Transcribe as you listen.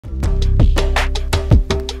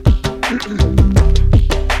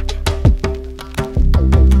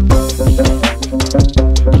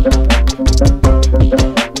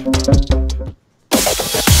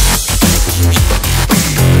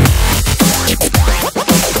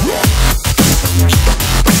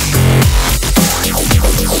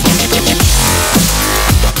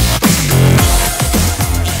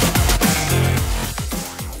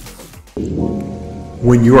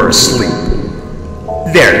when you're asleep.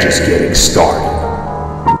 They're just getting started.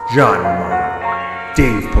 John Romano,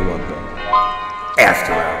 Dave Palumbo,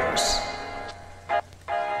 After Hours.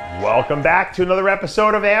 Welcome back to another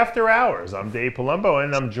episode of After Hours. I'm Dave Palumbo,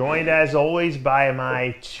 and I'm joined as always by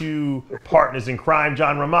my two partners in crime,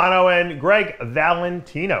 John Romano and Gregg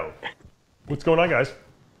Valentino. What's going on, guys?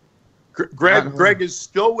 Gregg is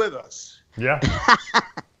still with us. Yeah.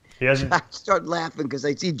 He hasn't. I start laughing because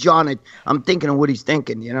I see John. I'm thinking of what he's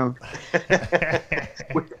thinking, you know.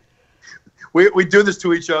 We do this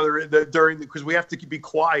to each other because we have to be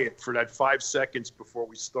quiet for that 5 seconds before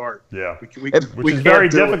we start. Yeah, which is very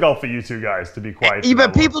difficult for you two guys to be quiet.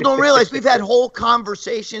 Even people don't realize we've had whole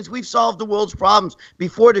conversations. We've solved the world's problems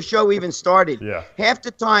before the show even started. Yeah. Half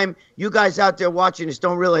the time, you guys out there watching this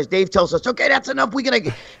don't realize. Dave tells us, "Okay, that's enough.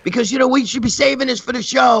 Because we should be saving this for the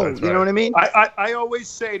show." That's you right. know what I mean? I always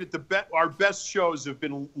say that our best shows have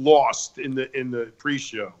been lost in the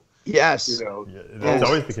pre-show. Yes. You know, that's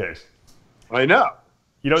always the case. I know.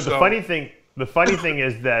 You know, the funny thing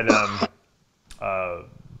is that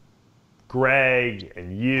Gregg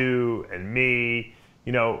and you and me,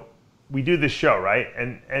 you know, we do this show, right?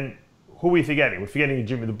 And who are we forgetting? We're forgetting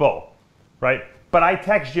Jimmy the Bull, right? But I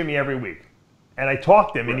text Jimmy every week, and I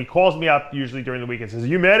talk to him, and he calls me up usually during the week and says, "Are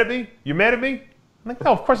you mad at me? You mad at me?" I'm like,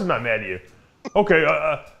 "No, of course I'm not mad at you." "Okay,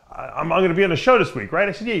 I'm going to be on the show this week, right?"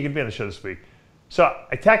 I said, "Yeah, you can be on the show this week." So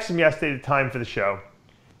I texted him yesterday the time for the show.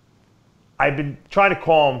 I've been trying to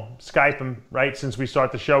call him, Skype him, right, since we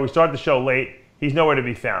start the show. We started the show late. He's nowhere to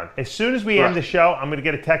be found. As soon as we end the show, I'm going to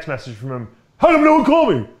get a text message from him. "How come no one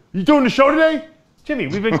called me? You doing the show today?" "Jimmy,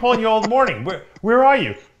 we've been calling you all morning. Where are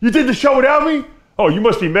you? You did the show without me? Oh, you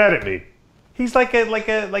must be mad at me." He's like an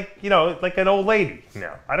old lady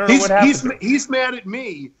now. I don't know what happened. He's mad at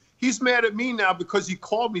me. He's mad at me now because he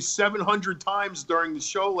called me 700 times during the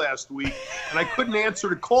show last week, and I couldn't answer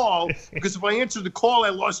the call because if I answered the call, I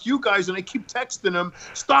lost you guys, and I keep texting him,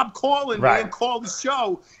 "Stop calling me and call the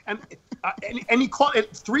show." And he called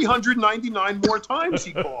it 399 more times.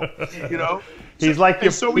 He called, you know. He's like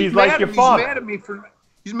your father. He's mad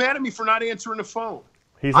at me for not answering the phone.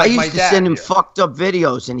 He's like I used to send him fucked up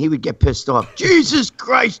videos, and he would get pissed off. "Jesus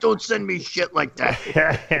Christ, don't send me shit like that."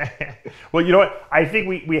 Well, you know what? I think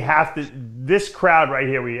we have to, this crowd right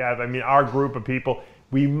here we have, I mean, our group of people,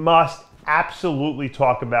 we must absolutely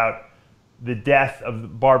talk about the death of the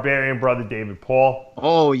barbarian brother David Paul.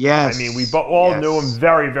 Oh, yes. I mean, we all knew him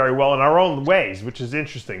very, very well in our own ways, which is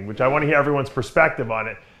interesting, which I want to hear everyone's perspective on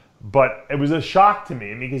it. But it was a shock to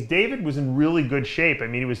me because David was in really good shape. I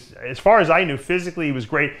mean, he was, as far as I knew, physically he was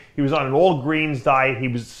great. He was on an all greens diet. He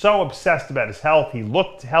was so obsessed about his health. He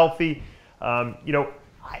looked healthy. You know,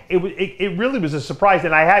 it really was a surprise.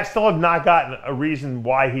 And I still have not gotten a reason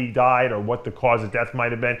why he died or what the cause of death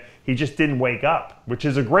might have been. He just didn't wake up, which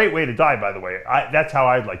is a great way to die, by the way. That's how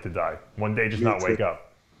I'd like to die. One day, just not wake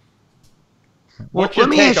up. Well, let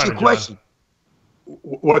me ask you a question.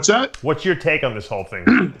 What's that? What's your take on this whole thing?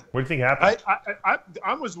 What do you think happened?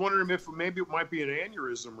 I was wondering if maybe it might be an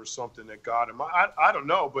aneurysm or something that got him. I don't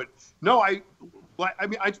know, but no, I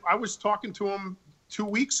was talking to him 2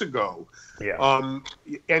 weeks ago. Yeah.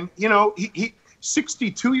 And you know, he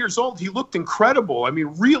 62 years old. He looked incredible. I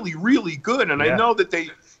mean, really, really good. And I know that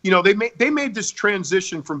they made this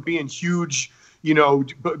transition from being huge, you know,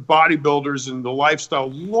 bodybuilders and the lifestyle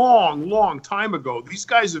long time ago. These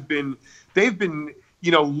guys they've been, you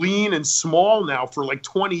know, lean and small now for like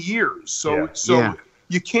 20 years. So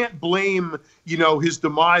you can't blame, you know, his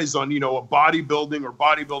demise on, you know, a bodybuilding or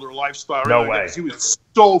bodybuilder lifestyle. No way. He was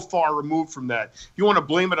so far removed from that. If you want to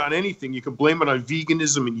blame it on anything, you can blame it on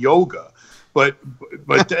veganism and yoga. But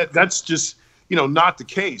that's just, you know, not the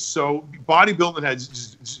case. So bodybuilding had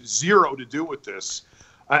zero to do with this.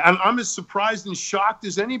 I'm as surprised and shocked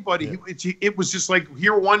as anybody. Yeah. It was just like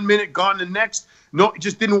here 1 minute, gone the next. No, it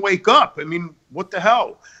just didn't wake up. I mean, what the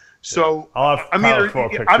hell? So I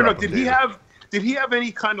don't know. Did he have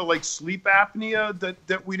any kind of like sleep apnea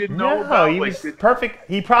that we didn't know about? No, he was perfect.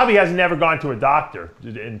 He probably has never gone to a doctor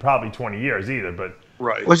in probably 20 years either. But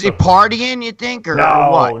was he partying? You think or no?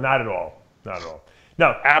 What? Not at all. Not at all.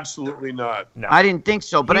 No, absolutely not. No. I didn't think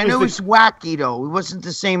so, but I knew he was wacky though. He wasn't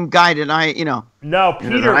the same guy that I, you know. No,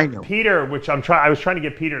 Peter, which I was trying to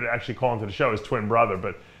get Peter to actually call into the show, his twin brother,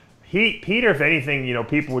 but Peter, if anything, you know,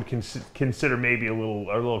 people would consider maybe a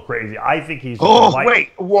little crazy. I think he's.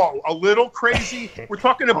 Whoa, a little crazy? We're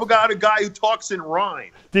talking about a guy who talks in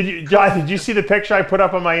rhyme. Did you see the picture I put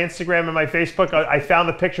up on my Instagram and my Facebook? I found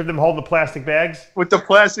the picture of them holding the plastic bags. With the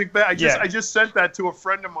plastic bag, I just sent that to a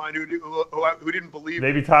friend of mine who didn't believe it.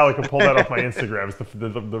 Maybe Tyler can pull that off my Instagram. It's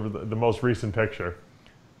the most recent picture.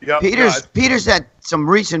 Yep, Peter's had some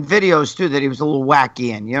recent videos too that he was a little wacky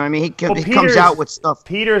in. You know what I mean? He comes Peter's- out with stuff.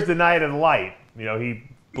 Peter's the Knight of the Light. He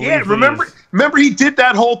Yeah, believes remember he did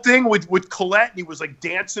that whole thing with Colette, and he was like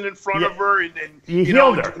dancing in front of her, and he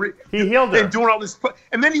healed her. He healed her, and doing all this,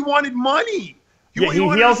 and then he wanted money. He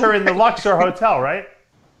healed her in the Luxor Hotel, right?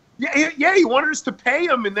 Yeah, he wanted us to pay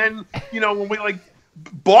him, and then when we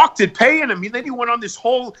balked at paying him, then he went on this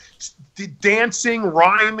whole dancing,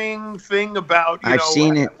 rhyming thing about I've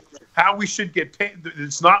seen it. How we should get paid.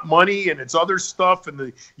 It's not money, and it's other stuff in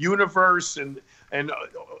the universe,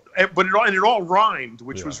 but it all rhymed,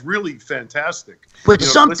 which was really fantastic. But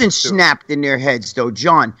something snapped in their heads, though,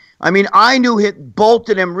 John. I mean, I knew both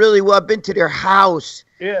of them really well. I've been to their house.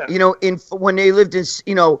 Yeah. When they lived in,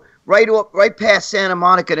 right past Santa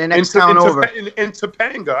Monica, the next town over. In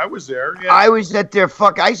Topanga, I was there. Yeah. I was at their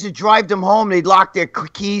I used to drive them home. They'd lock their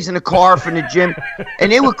keys in the car from the gym,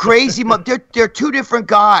 and they were crazy. They're two different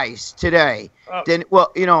guys today. I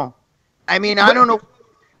mean, I don't know.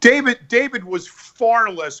 David was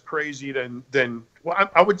far less crazy than I'm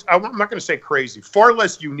not going to say crazy, far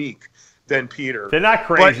less unique than Peter. They're not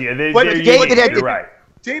crazy. But David you're right.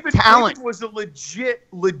 David was a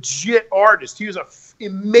legit artist. He was an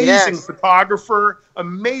amazing photographer,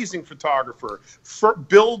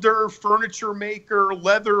 builder, furniture maker,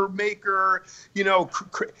 leather maker. He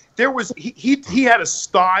had a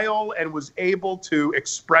style and was able to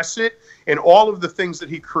express it in all of the things that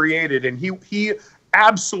he created, and he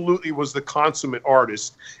absolutely was the consummate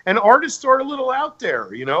artist. And artists are a little out there,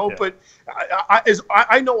 but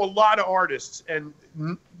I know a lot of artists, and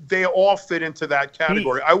they all fit into that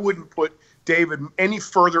category. I wouldn't put David any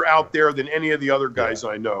further out there than any of the other guys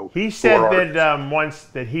I know. He said that once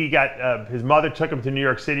that he got his mother took him to New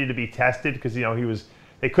York City to be tested because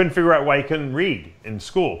they couldn't figure out why he couldn't read in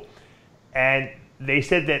school, and they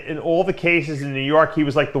said that in all the cases in New York he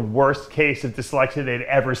was like the worst case of dyslexia they'd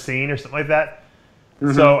ever seen or something like that.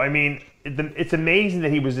 Mm-hmm. So I mean, it's amazing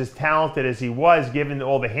that he was as talented as he was, given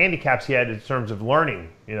all the handicaps he had in terms of learning,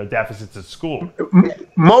 deficits at school.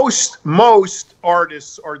 Most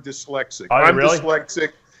artists are dyslexic. I'm really?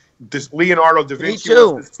 dyslexic. Leonardo da Vinci. Me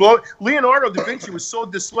too. Leonardo da Vinci was so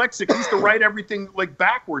dyslexic he used to write everything like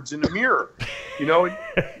backwards in the mirror.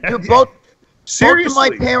 Dude, both of my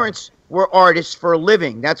parents were artists for a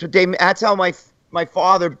living. That's how my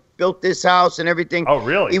father built this house and everything. Oh,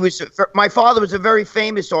 really? My father was a very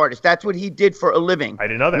famous artist. That's what he did for a living. I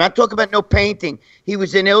didn't know that. I'm not talking about no painting. He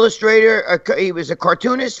was an illustrator. He was a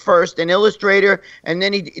cartoonist first, an illustrator, and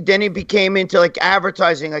then he became into like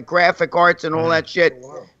advertising, like graphic arts and all that shit. Oh,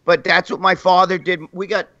 wow. But that's what my father did.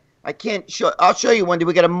 I'll show you one day.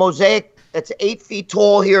 We got a mosaic that's 8 feet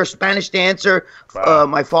tall here, a Spanish dancer. Wow.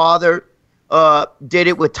 My father did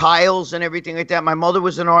it with tiles and everything like that. My mother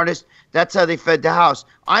was an artist. That's how they fed the house.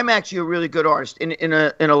 I'm actually a really good artist in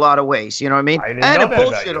a lot of ways. You know what I mean? I didn't know a that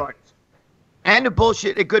bullshit about artist. And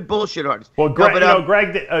a good bullshit artist. Well,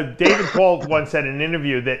 Greg, David Paul once said in an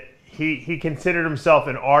interview that he considered himself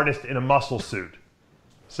an artist in a muscle suit.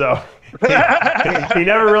 So he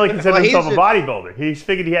never really considered himself a bodybuilder. He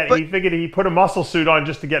figured he put a muscle suit on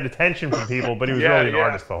just to get attention from people, but he was really an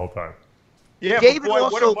artist the whole time. Yeah, David but boy,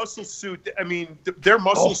 what a muscle suit. I mean, their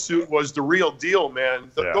muscle suit was the real deal,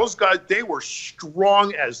 man. Those guys, they were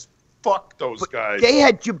strong as fuck, those guys.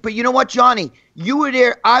 But you know what, Johnny? You were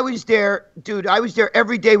there. I was there. Dude, I was there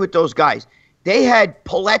every day with those guys. They had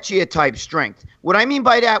Palechia-type strength. What I mean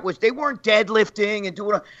by that was they weren't deadlifting and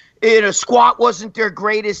doing a squat wasn't their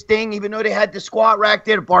greatest thing, even though they had the squat rack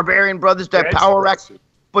there, the Barbarian Brothers, that power rack.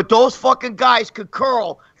 But those fucking guys could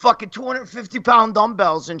curl fucking 250-pound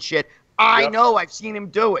dumbbells and shit. I know. I've seen him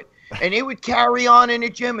do it. And they would carry on in the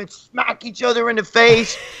gym and smack each other in the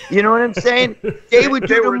face. You know what I'm saying? They would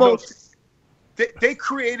do the most. They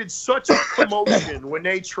created such a commotion when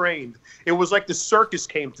they trained. It was like the circus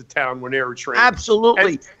came to town when they were training.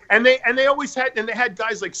 Absolutely. And they always had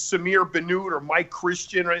guys like Samir Benoot or Mike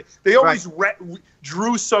Christian. Right? They always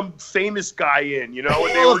drew some famous guy in, and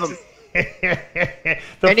they were just. The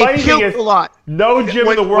funny thing is, no gym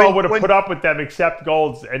in the world would have put up with them except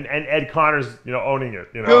Gold's and Ed Connor's, owning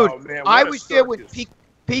it. Dude, I was there with Pete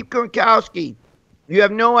Gronkowski. You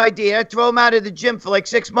have no idea. I throw him out of the gym for like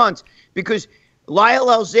 6 months because Lyle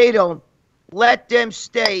Alzado let them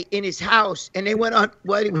stay in his house, and they went on.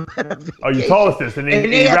 Oh, you told us this, and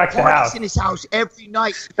he wrecked the house. In his house every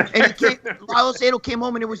night, and Lyle Alzado came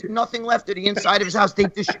home, and there was nothing left of the inside of his house. They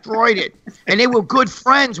destroyed it, and they were good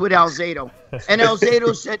friends with Alzado. And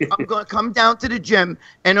Alzado said, "I'm going to come down to the gym,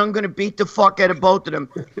 and I'm going to beat the fuck out of both of them."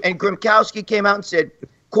 And Gronkowski came out and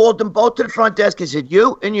called them both to the front desk and said,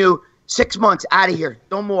 "You and you 6 months out of here,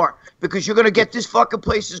 no more, because you're gonna get this fucking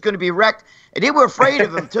place is gonna be wrecked. And they were afraid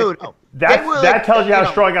of him too. That tells you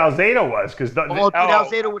how strong Alzado was, because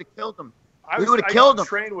Alzado would have killed him. We would have killed him. I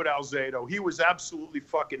trained with Alzado. He was absolutely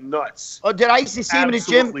fucking nuts. Oh, did I used to see him in the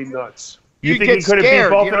gym? Absolutely nuts. You think he could have beat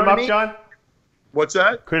both of them up, John? What's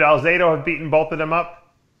that? Could Alzado have beaten both of them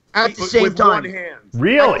up? At the same time. With one hand.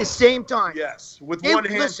 Really? At the same time. Yes. With one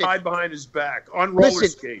hand tied behind his back on roller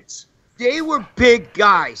skates. They were big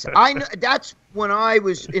guys. I know that's when I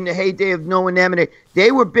was in the heyday of knowing them, and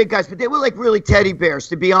they were big guys, but they were like really teddy bears,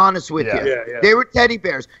 to be honest with you. Yeah. They were teddy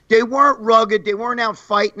bears. They weren't rugged. They weren't out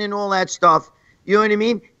fighting and all that stuff. You know what I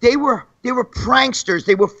mean? They were pranksters.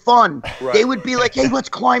 They were fun. Right. They would be like, "Hey, let's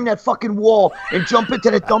climb that fucking wall and jump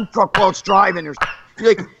into the dump truck while it's driving." Or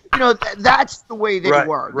like, you know, that's the way they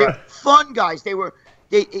were. They're fun guys. They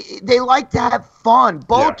like to have fun.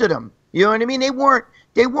 Both of them. You know what I mean?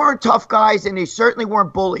 They weren't tough guys, and they certainly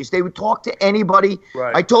weren't bullies. They would talk to anybody.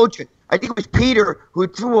 Right. I told you. I think it was Peter who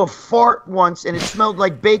threw a fart once, and it smelled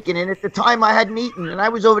like bacon. And at the time, I hadn't eaten, and I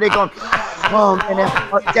was over there going, "Oh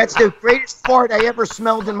man, that's the greatest fart I ever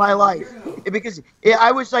smelled in my life." Because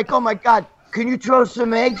I was like, "Oh my God, can you throw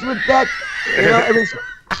some eggs with that?" You know, it was.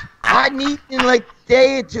 I hadn't eaten in like a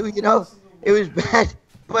day or two. You know, it was bad.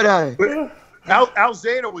 But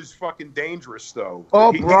Alzado was fucking dangerous, though.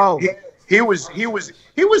 Oh, bro. He was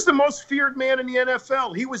the most feared man in the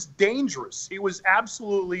NFL. He was dangerous. He was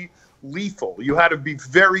absolutely lethal. You had to be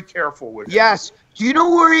very careful with him. Yes. Do you know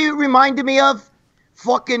where he reminded me of?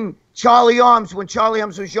 Fucking Charlie Arms when Charlie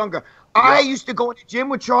Arms was younger. I used to go in the gym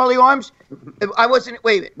with Charlie Arms. I wasn't.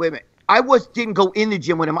 Wait a minute. Didn't go in the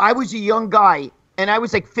gym with him. I was a young guy, and I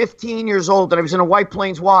was like 15 years old, and I was in a White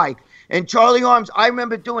Plains Y. And Charlie Arms, I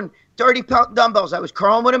remember doing 30-pound dumbbells. I was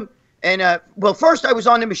curling with him, and well, first I was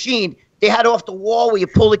on the machine. They had off the wall where you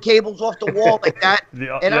pull the cables off the wall like that. The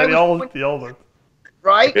older.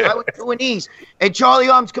 Right? I was doing these. And Charlie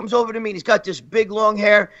Arms comes over to me, and he's got this big long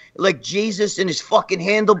hair like Jesus and his fucking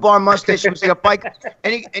handlebar mustache. He was like a bike.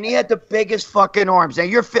 And he had the biggest fucking arms. Now,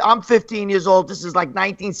 I'm 15 years old. This is like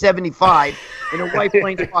 1975 in a White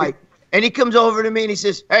Plains bike. And he comes over to me, and he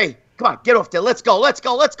says, "Hey, come on, get off there. Let's go.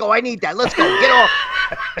 I need that. Let's go. Get off."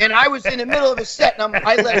 And I was in the middle of a set, and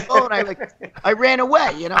I let go, and I ran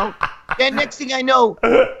away, you know. Then next thing I know,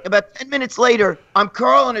 about 10 minutes later, I'm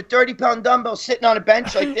curling a 30-pound dumbbell sitting on a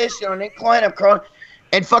bench like this, you know, an incline. I'm curling.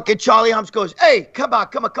 And fucking Charlie Arms goes, "Hey, come on.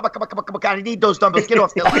 I need those dumbbells. Get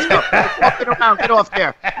off there. Let's go. Walking around. Get off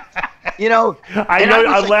there." You know.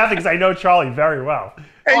 I'm laughing because I know Charlie very well.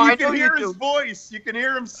 And you can hear his voice. You can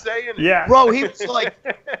hear him saying it. Yeah. Bro, he was like,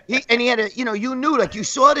 he had a, you know, you knew, like, you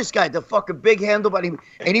saw this guy, the fucking big handlebar,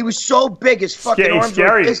 and he was so big, his fucking arms scary,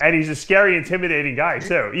 were like this. and he's a scary, intimidating guy,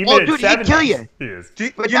 too. Even dude, he'd kill you. He is.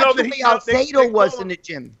 But you know that Alzado was in the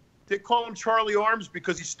gym. They call him Charlie Arms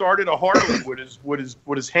because he started a Harley with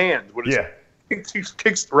his hand. He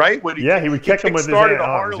kicks, right? He would kick him with his hand. Started a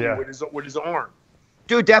Harley with his arm.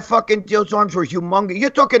 Dude, those arms were humongous. You're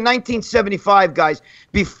talking 1975, guys.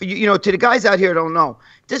 You know, to the guys out here who don't know,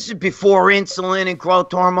 this is before insulin and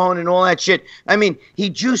growth hormone and all that shit. I mean, he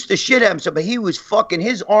juiced the shit out of himself, but he was fucking,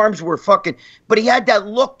 his arms were fucking, but he had that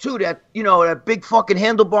look too, that, you know, that big fucking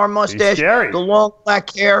handlebar mustache, the long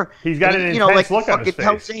black hair. He's got an intense like look on his face.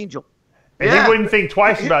 Hell's Angel. And he wouldn't think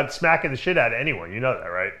twice about smacking the shit out of anyone. You know that,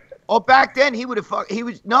 right? Oh, back then he would have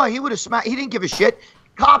smacked. He didn't give a shit.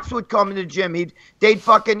 Cops would come to the gym. They'd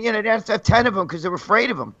fucking, you know, they'd have 10 of them because they were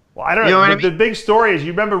afraid of him. Well, I don't know. You know what I mean? The big story is,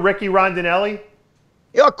 you remember Ricky Rondinelli?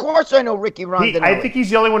 Yeah, of course I know Ricky Rondinelli. I think he's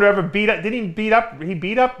the only one who ever beat up. Didn't he beat up? He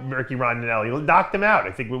beat up Ricky Rondinelli. He knocked him out,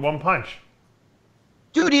 I think, with one punch.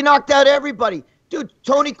 Dude, he knocked out everybody. Dude,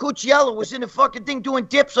 Tony Cucciello was in the fucking thing doing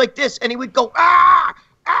dips like this, and he would go, "Ah!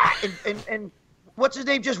 Ah!" And what's his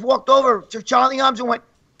name just walked over to Charlie Arms and went,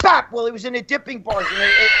 "Pap!" Well, he was in the dipping bars.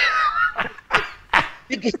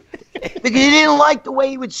 Because he didn't like the way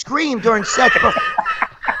he would scream during sets.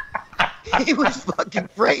 He was fucking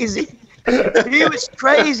crazy. He was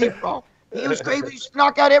crazy, bro. He was crazy. He used to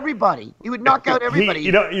knock out everybody. He would knock out everybody.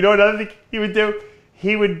 You know another thing he would do?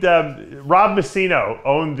 He would, Rob Messino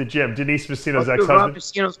owned the gym. Denise Messino's ex-husband. Rob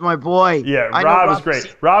Messino's my boy. Yeah, Rob was great.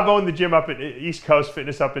 Messino. Rob owned the gym up at East Coast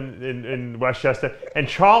Fitness up in Westchester. And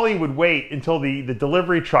Charlie would wait until the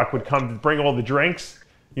delivery truck would come to bring all the drinks,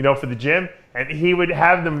 you know, for the gym. And he would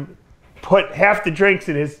have them put half the drinks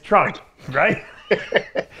in his trunk, right?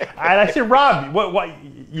 And I said, "Rob, what?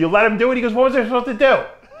 You let him do it?" He goes, "What was I supposed to do?"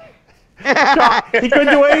 He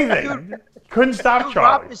couldn't do anything. Couldn't stop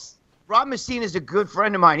Charlie. Rob Messina is a good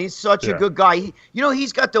friend of mine. He's such a Yeah. good guy.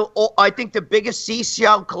 He's got I think the biggest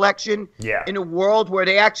seashell collection in the world, where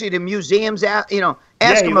they actually the museums ask him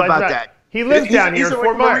about that. He lives down here in like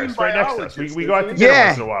Fort a marine Myers, right next to us. biologist, We go out to dinner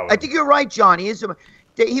once in a while. I think you're right, John.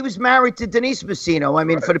 He was married to Denise Messina. I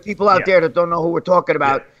mean, for the people out there that don't know who we're talking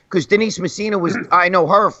about, because Denise Messina I know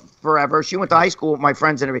her forever. She went to high school with my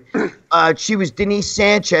friends and everything. She was Denise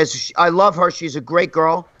Sanchez. I love her. She's a great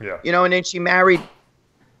girl. Yeah. And then she married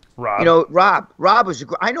Rob. Rob was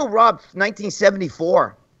I know Rob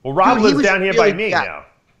 1974. Well, Rob Dude, he lives was down here really by me now.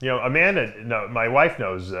 Amanda, my wife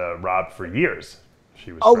knows Rob for years.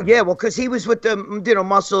 She was. Oh yeah, well, because he was with the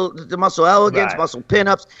muscle elegance, Right. muscle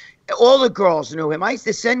pinups. All the girls knew him. I used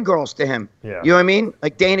to send girls to him. Yeah. You know what I mean?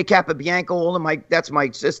 Like Dana Capabianco, all of that's my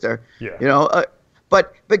sister. Yeah.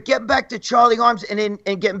 But getting back to Charlie Arms and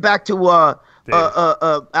getting back to Alzado.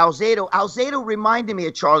 Alzado reminded me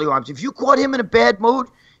of Charlie Arms. If you caught him in a bad mood,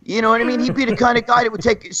 you know what I mean? He'd be the kind of guy that would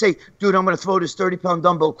say, dude, I'm going to throw this 30-pound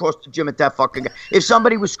dumbbell across the gym at that fucking guy. If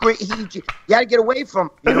somebody was screaming, you got to get away from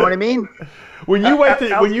him. You know what I mean? When you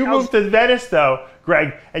moved to Venice, though,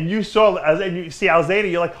 Greg, and you see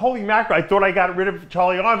Alzado, you're like, holy mackerel! I thought I got rid of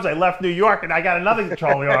Charlie Arms. I left New York, and I got another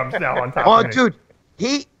Charlie Arms now on top. Oh, of me. dude,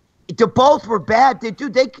 they both were bad.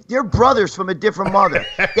 They're brothers from a different mother.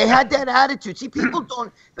 They had that attitude. See, people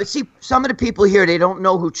don't. But see, some of the people here, they don't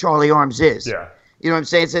know who Charlie Arms is. Yeah. You know what I'm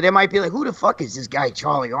saying? So they might be like, who the fuck is this guy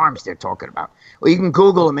Charlie Arms they're talking about? Well, you can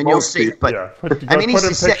Google him and you'll see. But I mean, he's in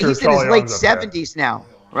his late 70s now,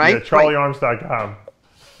 right? Yeah, CharlieArms.com.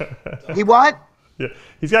 He what? Yeah,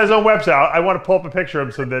 he's got his own website. I want to pull up a picture of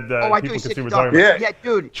him so that people can see what we're talking about. Yeah,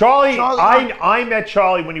 dude. Charlie, I met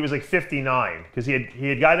Charlie when he was like 59 because he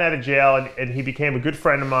had gotten out of jail and he became a good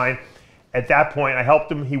friend of mine. At that point, I helped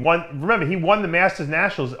him. He won the Masters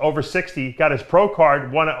Nationals over 60, got his pro card,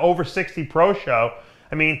 won an over 60 pro show.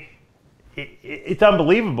 I mean, it's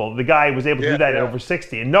unbelievable. The guy was able to do that at over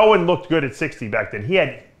 60, and no one looked good at 60 back then. He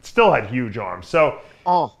still had huge arms. So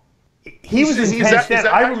he was intense then.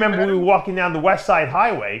 I remember we were walking down the West Side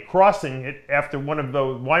Highway, crossing it after one of the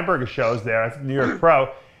Weinberger shows there, I think New York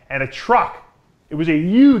Pro, and a truck. It was a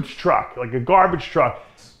huge truck, like a garbage truck,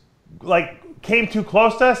 came too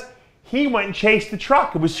close to us. He went and chased the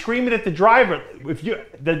truck. It was screaming at the driver.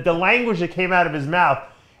 The language that came out of his mouth,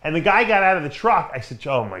 and the guy got out of the truck. I said,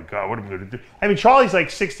 "Oh my God, what am I going to do?" I mean, Charlie's like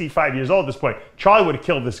 65 years old at this point. Charlie would have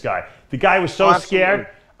killed this guy. The guy was so scared.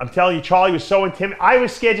 I'm telling you, Charlie was so intimidated. I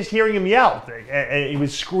was scared just hearing him yell, and he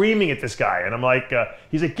was screaming at this guy. And I'm like,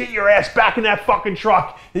 he's like, "Get your ass back in that fucking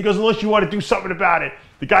truck." He goes, "Unless you want to do something about it."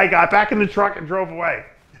 The guy got back in the truck and drove away.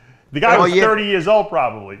 The guy was 30 years old,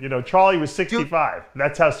 probably. Charlie was 65. Dude,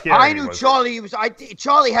 that's how scary he was. I knew Charlie.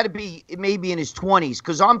 Charlie had to be maybe in his 20s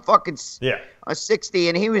because I'm fucking 60,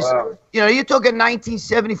 and he was. You're talking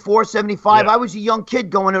 1974, 75. I was a young kid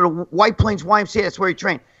going to the White Plains YMCA. That's where he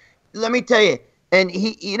trained. Let me tell you, and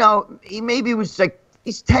he maybe was like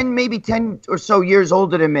he's 10 or so years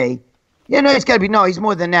older than me. He's got to be. No, he's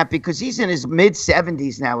more than that because he's in his mid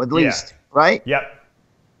 70s now, at least, right? Yep.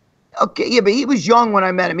 Okay, yeah, but he was young when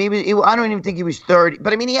I met him. I don't even think he was 30.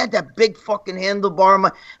 But, I mean, he had that big fucking handlebar.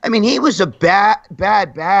 I mean, he was a bad guy.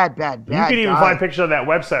 You can even find pictures on that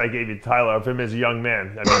website I gave you, Tyler, of him as a young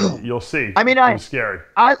man. I mean, you'll see. I mean, he was scary.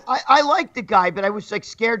 I liked the guy, but I was,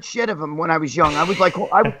 scared shit of him when I was young. I was like,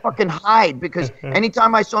 I would fucking hide because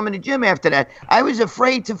anytime I saw him in the gym after that, I was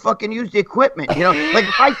afraid to fucking use the equipment, Like,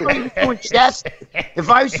 if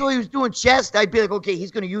I saw he was doing chest, I'd be like, okay, he's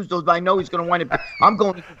going to use those, but I know he's going to wind up, I'm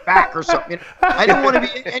going to get back or something. I didn't want to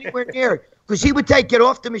be anywhere near it because he would get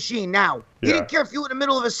off the machine now. He didn't care if you were in the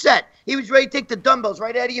middle of a set. He was ready to take the dumbbells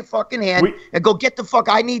right out of your fucking hand and go get the fuck.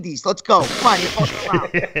 I need these. Let's go. Come on, you fucking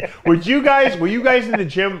around. Were you guys in the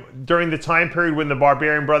gym during the time period when the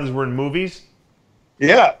Barbarian Brothers were in movies?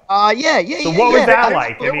 Yeah. Yeah. So what was that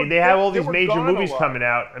like? I mean, they had all these major movies coming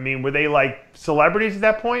out. I mean, were they like celebrities at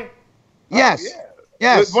that point? Yes.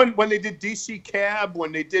 Yes. When they did DC Cab,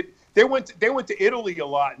 they went to Italy a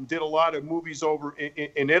lot and did a lot of movies over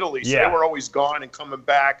in Italy. So they were always gone and coming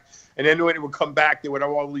back. And then when they would come back, they would have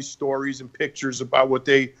all these stories and pictures about how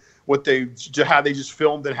they just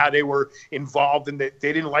filmed and how they were involved, and they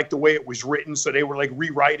didn't like the way it was written, so they were like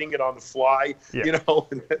rewriting it on the fly. Yeah,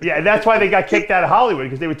 and that's why they got kicked out of Hollywood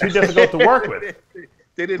because they were too difficult to work with.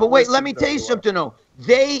 But wait, let me tell you something though.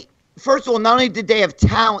 First of all, not only did they have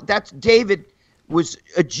talent, David was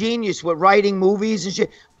a genius with writing movies and shit.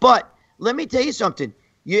 But let me tell you something.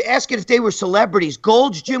 You ask it if they were celebrities.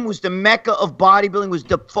 Gold's Gym was the mecca of bodybuilding, was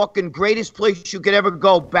the fucking greatest place you could ever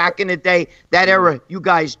go back in the day, that era. You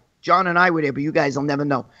guys, John and I were there, but you guys will never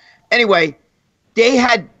know. Anyway, they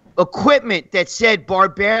had equipment that said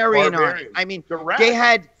Barbarian on it. I mean, The rack. they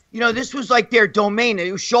had, this was like their domain.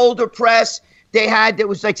 It was shoulder press. They had that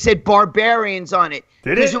was like said Barbarians on it.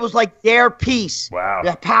 Did because it? was like their piece. Wow.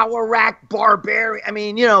 The Power Rack Barbarian. I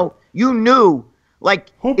mean, you knew.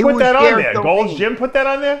 Like, Who it put was that on their there? domain. Gold's Gym put that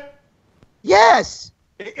on there? Yes.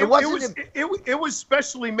 It was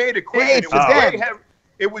specially made equipment. It's them.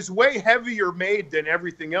 It was way heavier made than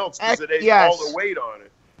everything else because it had Yes. all the weight on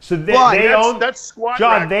it. So they own that's squat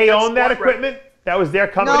John, rack. they That's own that squat rack. equipment? That was their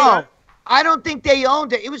company? No, I don't think they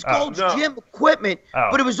owned it. It was Gold's no. Gym equipment, Oh.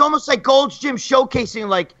 but it was almost like Gold's Gym showcasing,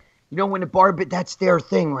 like, when the that's their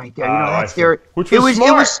thing right there. I That's see. their. Which was It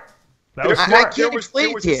smart. was. That was I smart. can't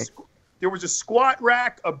explain it to you. There was a squat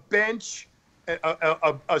rack, a bench,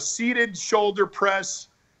 a seated shoulder press,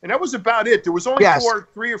 and that was about it. There was only Yes.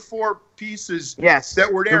 3 or 4 pieces Yes.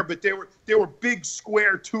 that were there, but they were big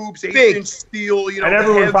square tubes, 8-inch steel. And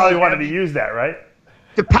everyone heavy, probably wanted heavy. to use that, right?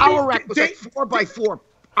 The Power Rack was Dave- like 4x4.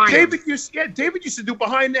 David used to do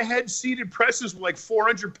behind the head seated presses with like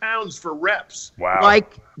 400 pounds for reps. Wow.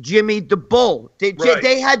 Like Jimmy the Bull. Right.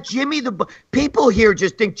 They had Jimmy the Bull. People here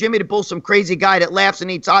just think Jimmy the Bull's some crazy guy that laughs and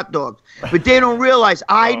eats hot dogs. But they don't realize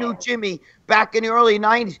I knew Jimmy back in the early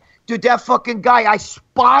 90s. Dude, that fucking guy, I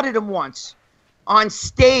spotted him once on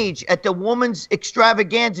stage at the Woman's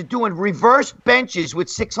Extravaganza doing reverse benches with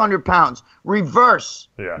 600 pounds. Reverse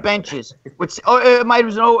benches. It was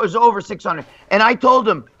over 600. And I told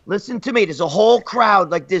him, listen to me, there's a whole crowd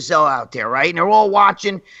like this out there, right? And they're all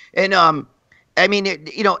watching. And,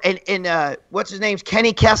 what's his name?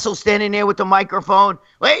 Kenny Kessel standing there with the microphone.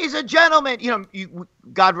 Ladies and gentlemen,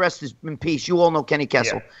 God rest in peace. You all know Kenny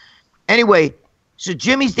Kessel. Yeah. Anyway, so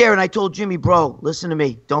Jimmy's there, and I told Jimmy, bro, listen to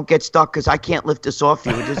me. Don't get stuck because I can't lift this off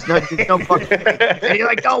you. There's no fucking. And he's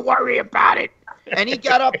like, don't worry about it. And he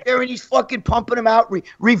got up there, and he's fucking pumping him out.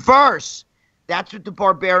 Reverse. That's what the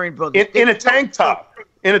Barbarian brothers In a tank top.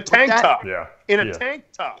 In a tank top. Yeah. In a tank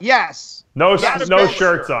top. Yes. No bench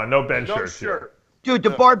shirts shirt. on. No bench No shirts. shirt. Dude,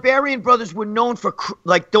 the Barbarian brothers were known for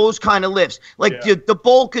like those kind of lifts. Like the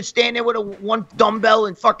Bull could stand there with one dumbbell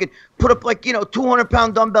and fucking put up like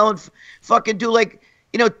 200-pound dumbbell and fucking do like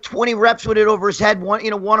 20 reps with it over his head,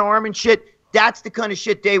 one arm and shit. That's the kind of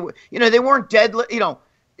shit they were. They weren't deadlifting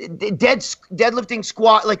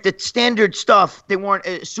squat like the standard stuff. They weren't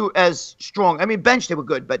as strong. I mean, bench they were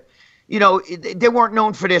good, but they weren't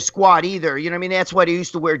known for their squat either. You know what I mean? That's why they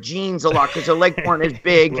used to wear jeans a lot because their legs weren't as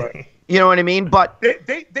big. Right. You know what I mean? But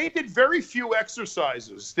they did very few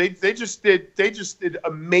exercises. They just did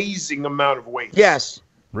amazing amount of weight. yes.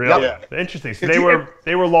 Really? Yeah. Interesting. So they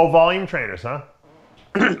were low volume trainers, huh?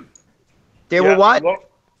 They were what?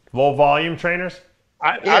 Low volume trainers?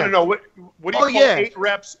 I don't know what do you call 8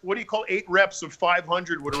 reps? What do you call 8 reps of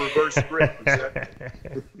 500 with a reverse grip? Is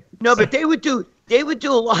that... No, but they would do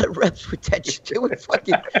a lot of reps with that shit. They would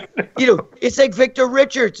fucking, it's like Victor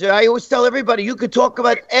Richards. I always tell everybody, you could talk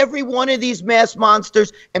about every one of these mass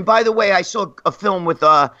monsters. And by the way, I saw a film with,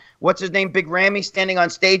 what's his name, Big Ramy standing on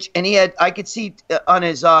stage. And I could see on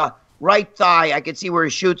his right thigh, I could see where he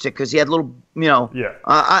shoots it because he had little,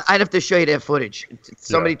 I'd have to show you that footage.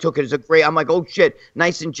 Somebody took it as a great, I'm like, oh shit,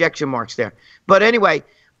 nice injection marks there. But anyway,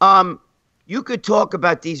 you could talk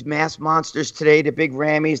about these mass monsters today, the Big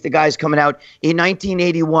Rammies, the guys coming out. In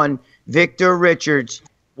 1981, Victor Richards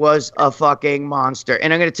was a fucking monster.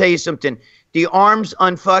 And I'm going to tell you something. The arms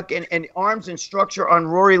on and arms and structure on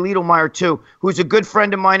Rory Liedlmeyer, too, who's a good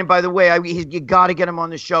friend of mine. And by the way, you got to get him on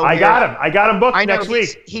the show. I got him booked next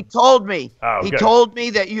week. He told me. Oh, he good. told me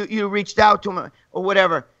that you reached out to him or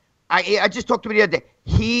whatever. I just talked to him the other day.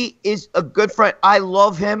 He is a good friend. I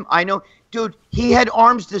love him. I know. Dude, he had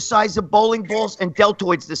arms the size of bowling balls and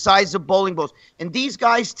deltoids the size of bowling balls. And these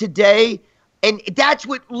guys today, and that's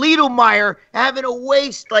what Liedlmeyer having a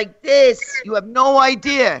waist like this. You have no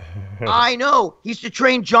idea. I know. He used to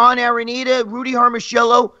train John Aranita, Rudy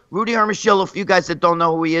Hermosillo. Rudy Hermosillo, for you guys that don't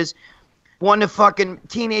know who he is, won the fucking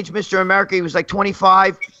Teenage Mr. America. He was like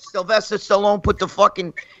 25. Sylvester Stallone put the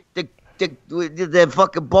fucking the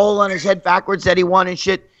fucking bowl on his head backwards that he won and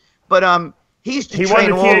shit. But he used to train won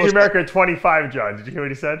the all Teenage those America at 25, John. Did you hear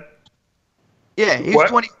what he said? Yeah, he's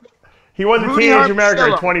 20. He won the Rudy Teenage America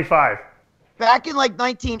Hermosillo. at 25. Back in like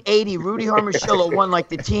 1980, Rudy Hermosillo won like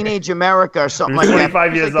the Teenage America or something He was like that.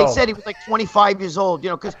 25 years They old. said he was like 25 years old,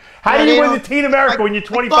 because How do you win the Teen America when you're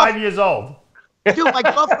 25 years old? Dude, my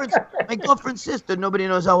girlfriend's sister, nobody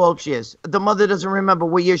knows how old she is. The mother doesn't remember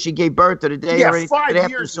what year she gave birth or the day or anything. 5 They have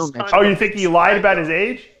to years assume is that. kind Oh, you think he lied about his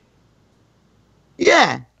age?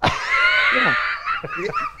 Yeah.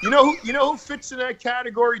 You know who fits in that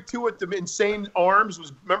category too with the insane arms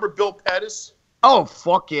was remember Bill Pettis? Oh,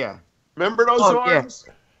 fuck yeah. Remember those Oh, yeah. arms?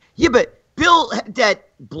 Yeah, but Bill, that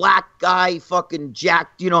black guy, fucking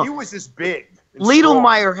jacked, He was this big.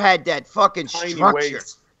 Lidlmeyer had that fucking Tiny structure.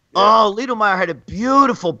 waist. Yeah. Oh, Lidlmeyer had a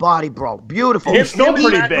beautiful body, bro. Beautiful. He's still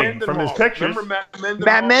pretty Matt big from his Mendenhall. pictures. Remember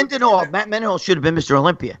Matt Mendenhall. Matt Mendenhall should have been Mr.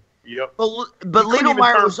 Olympia. Yep. But couldn't even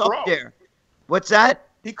Lidlmeyer turn was up pro. there. What's that?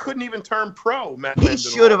 He couldn't even turn pro, Matt He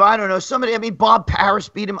Mendenhall. should have. I don't know. Bob Paris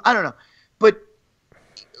beat him. I don't know. But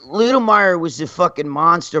Lidlmeyer was a fucking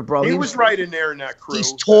monster, bro. He was right in there in that crew.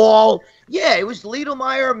 He's tall. Yeah, it was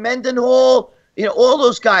Lidlmeyer, Mendenhall. All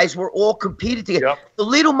those guys were all competed together. Yep. The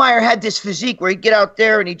Lidlmeyer had this physique where he'd get out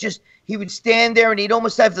there and he would stand there and he'd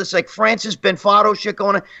almost have this like Francis Benfato shit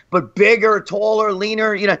going on, but bigger, taller,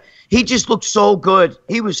 leaner. He just looked so good.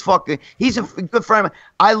 He's a good friend of mine.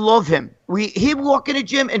 I love him. He walk in the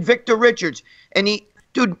gym and Victor Richards. And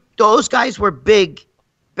dude, those guys were big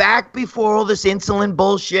back before all this insulin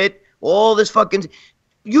bullshit, all this fucking.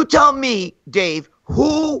 You tell me, Dave,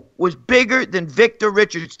 who was bigger than Victor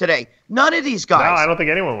Richards today? None of these guys. No, I don't think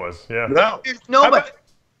anyone was. Yeah. No. There's nobody.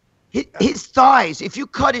 His thighs, if you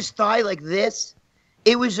cut his thigh like this,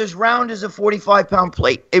 it was as round as a 45-pound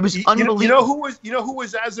plate. It was unbelievable. You know who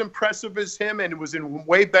was as impressive as him and was in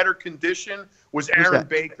way better condition was Aaron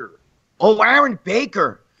Baker. Oh, Aaron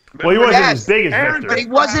Baker. Well, he wasn't Yes. as big as Aaron Victor. But he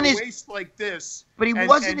wasn't had a as- waist like this. But he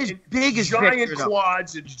wasn't as big as giant Victor, though.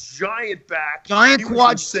 quads and giant back. Giant He was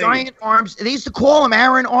quads, insane. giant arms. They used to call him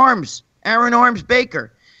Aaron Arms. Aaron Arms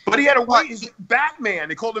Baker. But he had a What? waist. Batman.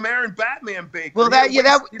 They called him Aaron Batman Baker. Well, He had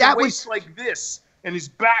a that waist was- like this, and his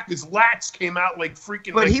back, his lats came out like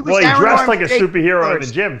freaking. But like, he was Well, he Aaron dressed Arms like a Baker superhero in the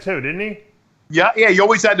first. gym too, didn't he? yeah. He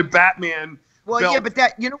always had the Batman. Well, belt. yeah,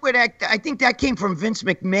 but I think that came from Vince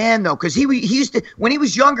McMahon though, because he used to, when he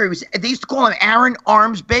was younger, they used to call him Aaron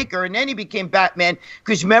Arms Baker, and then he became Batman.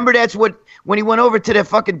 Because remember, that's when he went over to the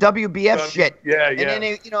fucking WBF shit. Yeah. And then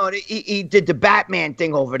he did the Batman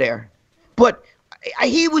thing over there, but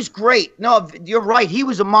he was great. No, you're right, he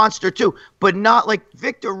was a monster too, but not like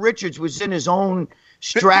Victor Richards was in his own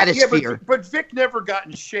stratosphere. Yeah, but Vic never got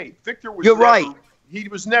in shape. Victor was. You're never, right. He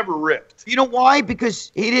was never ripped. You know why?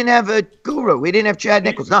 Because he didn't have a guru. He didn't have Chad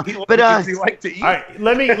Nichols. No, He but liked to eat. All right,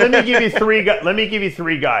 let me give you three. Let me give you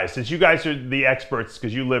three guys, since you guys are the experts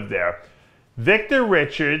because you live there. Victor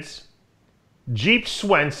Richards, Jeep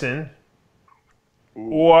Swenson,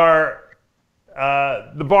 or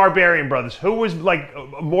the Barbarian Brothers. Who was like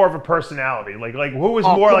more of a personality? Like who was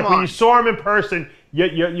more come like when on. you saw him in person,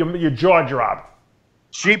 your jaw dropped.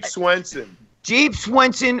 Jeep Swenson. Jeep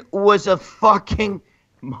Swenson was a fucking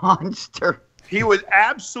monster. He was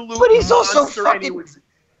absolute. But he's also monster, and he fucking- was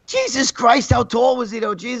Jesus Christ, how tall was he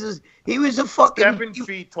though? Jesus, he was a fucking 7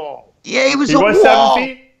 feet tall. Yeah, he was He a was wall. 7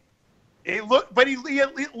 feet. He looked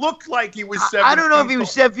looked like he was 7. I don't know if he was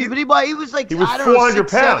tall. 7 feet, but he was like He was I don't know, 400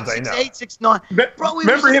 6'7", pounds, I know. 6'8", 6'9". Bro, he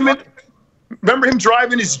remember was a him? fucking- Remember him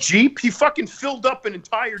driving his Jeep? He fucking filled up an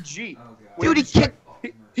entire Jeep. Dude, he kicked.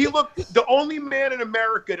 He looked the only man in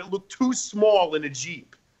America that looked too small in a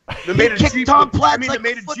Jeep. They made a kicked Jeep. Tom Platz they like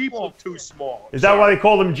made a a Jeep football. look too small. Is that why they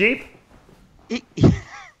called him Jeep?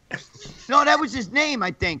 No, that was his name,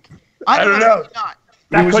 I think. I don't know. maybe Not.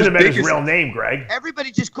 That was couldn't as have been big his as- real name, Greg.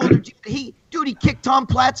 Everybody just called him. He kicked Tom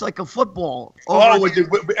Platz like a football. Oh, over with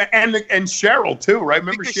and Cheryl too, right?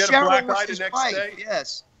 Remember because she had a Cheryl black was eye the his next wife. day.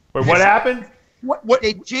 Yes. Wait, what happened? What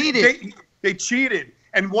They cheated. They cheated,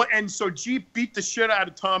 and so Jeep beat the shit out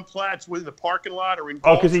of Tom Platz in the parking lot or in.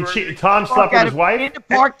 Oh, because Tom slept with Out his of- wife? in the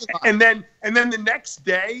parking lot. And then the next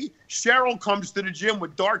day, Cheryl comes to the gym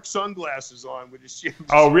with dark sunglasses on with his shit.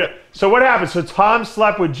 Oh, really? So what happened? So Tom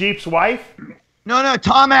slept with Jeep's wife? No,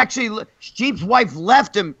 Tom actually, Jeep's wife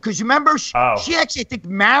left him because you remember she actually I think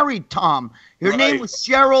married Tom. Her name was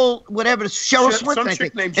Cheryl, whatever, Cheryl Some Swinton, I chick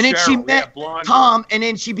think. named And then she Cheryl, yeah, met blonde Tom, and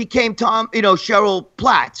then she became Cheryl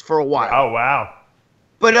Platz for a while. Oh, wow.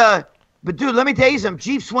 But dude, let me tell you something.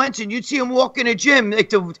 Jeep Swenson, you'd see him walk in a gym, like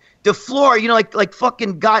the floor, like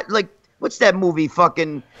fucking God, like what's that movie,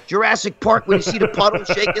 fucking Jurassic Park, when you see the puddle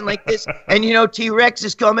shaking like this, and T-Rex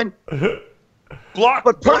is coming. Block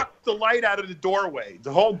the light out of the doorway.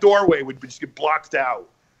 The whole doorway would just get blocked out.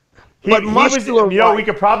 But He was, muscular we white.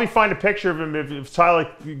 could probably find a picture of him if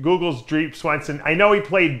Tyler Googles Jeep Swenson. I know he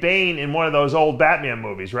played Bane in one of those old Batman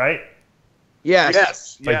movies, right? Yes.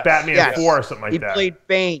 Yes. Like Batman Yes. 4 or something like He that. played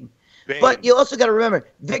Bane. Bane. But you also got to remember,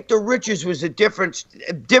 Victor Richards was a different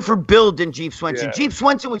build than Jeep Swenson. Yeah. Jeep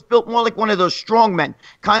Swenson was built more like one of those strongmen,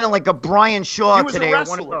 kind of like a Brian Shaw He was today, a or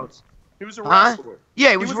wrestler. one of those. He was a Huh? wrestler. Yeah,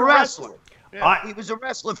 he was a wrestler. Yeah. He was a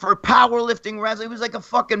wrestler for a powerlifting wrestler. He was like a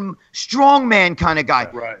fucking strongman kind of guy.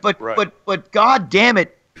 Right, But right. but God damn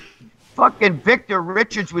it, fucking Victor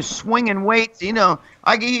Richards was swinging weights.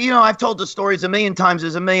 I've told the stories a million times.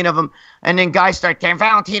 There's a million of them, and then guys start saying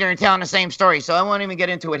Valentino and telling the same story. So I won't even get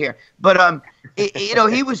into it here. But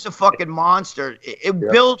he was a fucking monster.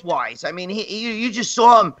 Build wise, I mean, you just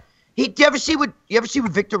saw him. Do you ever see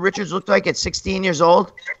what Victor Richards looked like at 16 years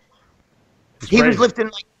old? He was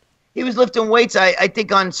lifting weights. I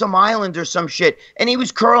think on some island or some shit, and he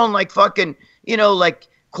was curling like fucking like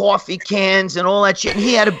coffee cans and all that shit. And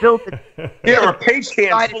he had a build. Yeah, a paste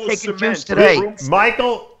can full of cement today.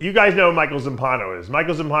 Michael, you guys know who Michael Zampano is.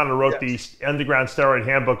 Michael Zampano wrote the Underground Steroid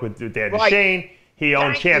Handbook with Dan Duchesne. He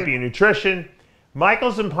owned Champion Nutrition.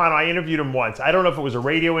 Michael Zampano, I interviewed him once. I don't know if it was a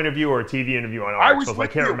radio interview or a TV interview on RxMuscle. I was with I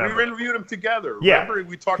can't you. remember. We interviewed him together. Yeah. Remember,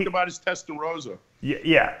 we talked about his Testarossa.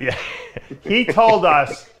 Yeah. He told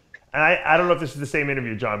us, and I don't know if this is the same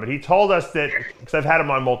interview, John, but he told us that, because I've had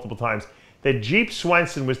him on multiple times, that Jeep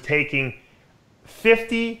Swenson was taking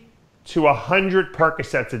 50 to 100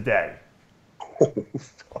 Percocets a day.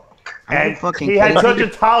 And he had such a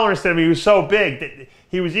tolerance to him. He was so big that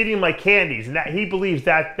he was eating like candies, and that he believes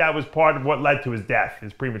that was part of what led to his death,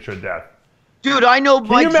 his premature death. Dude, I know.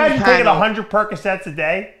 Can you imagine taking 100 Percocets a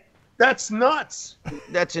day? That's nuts.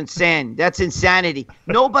 That's insane. That's insanity.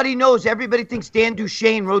 Nobody knows. Everybody thinks Dan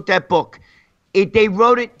Duchesne wrote that book. They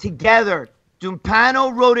wrote it together.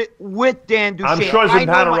 Zampano wrote it with Dan Duchesne. I'm sure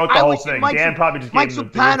Zampano wrote the whole thing. Dan probably just gave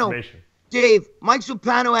him the information. Dave, Mike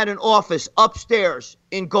Zampano had an office upstairs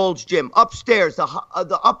in Gold's Gym. Upstairs,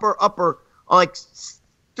 the upper, like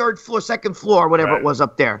third floor, second floor, whatever it was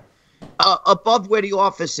up there, above where the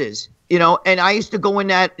office is. And I used to go in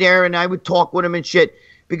there and I would talk with him and shit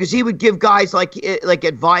because he would give guys like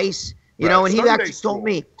advice, and he actually told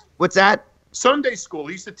me, what's that? Sunday school.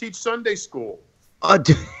 He used to teach Sunday school.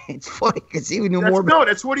 Dude, it's funny because he knew more. No,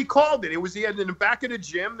 that's what he called it. He had in the back of the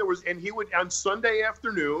gym. He would on Sunday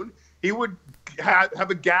afternoon. He would have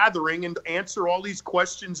a gathering and answer all these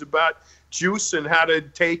questions about juice and how to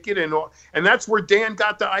take it, and that's where Dan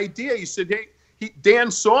got the idea. He said, "Hey,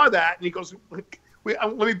 Dan saw that, and he goes,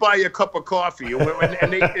 let me buy you a cup of coffee."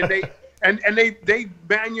 And they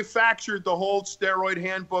manufactured the whole steroid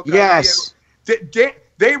handbook. Yes.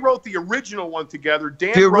 They wrote the original one together.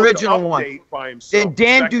 Dan the wrote original the update one by himself. Then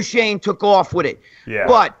Dan Duchesne took off with it. Yeah.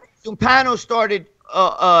 But Zampano started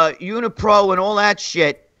Unipro and all that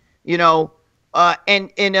shit, when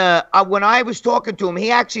I was talking to him,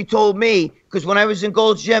 he actually told me, because when I was in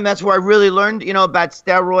Gold's Gym, that's where I really learned, about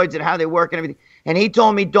steroids and how they work and everything. And he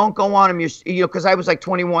told me, don't go on them, because I was like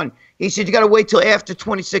 21. He said, you got to wait till after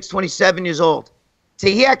 26, 27 years old.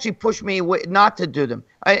 See, he actually pushed me not to do them.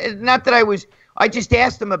 I just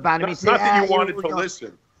asked him about him. He said, not that you wanted to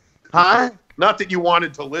listen. Huh? Not that you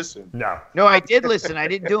wanted to listen. No, I did listen. I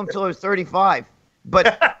didn't do them until I was 35.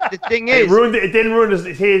 But the thing is, it didn't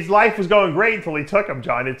ruin his life was going great until he took him,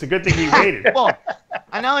 John. It's a good thing he waited. Well,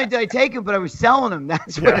 not only did I take him, but I was selling him.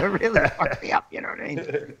 That's what really fucked me up. You know what I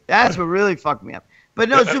mean? That's what really fucked me up. But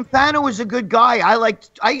no, Zampano was a good guy.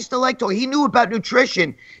 I used to like talking. He knew about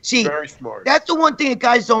nutrition. See, very smart. That's the one thing that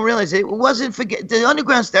guys don't realize. It wasn't the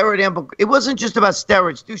Underground Steroid Handbook. It wasn't just about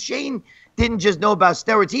steroids. Duchesne didn't just know about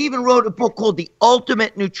steroids. He even wrote a book called The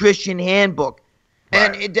Ultimate Nutrition Handbook.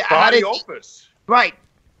 Right. And Body Opus. Right.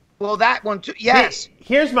 Well, that one too. Yes.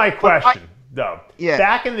 Here's my question, though. Yeah.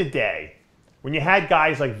 Back in the day, when you had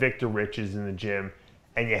guys like Victor Richards in the gym,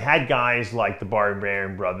 and you had guys like the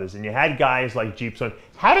Barbarian Brothers, and you had guys like Jeep Son,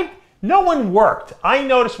 no one worked. I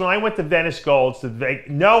noticed when I went to Venice Golds,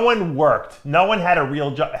 no one worked. No one had a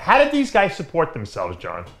real job. How did these guys support themselves,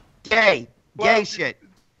 John? Gay shit.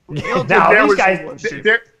 A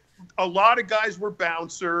lot of guys were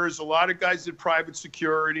bouncers. A lot of guys did private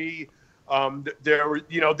security.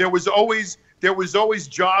 There was always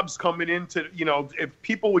jobs coming into, if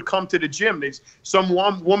people would come to the gym, some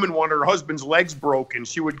woman wanted her husband's legs broken.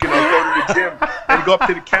 She would, go to the gym and go up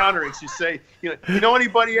to the counter and she'd say, you know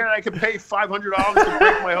anybody here I could pay $500 to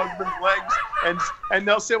break my husband's legs? And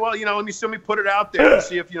they'll say, well, let me put it out there and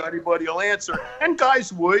see if, anybody will answer. And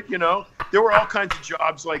guys would, there were all kinds of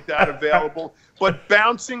jobs like that available. But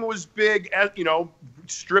bouncing was big,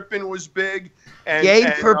 stripping was big. And, Gay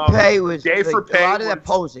for pay was gay big. for pay. A lot of that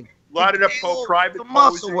posing. A lot of that private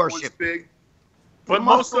muscle posing worship was big. But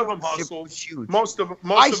most of them hustled. Most of them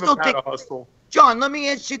had a hustle. John, let me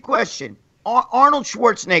ask you a question. Arnold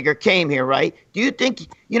Schwarzenegger came here, right? Do you think,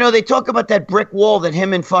 they talk about that brick wall that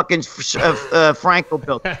him and fucking Franco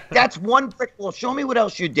built. That's one brick wall. Show me what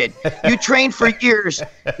else you did. You trained for years.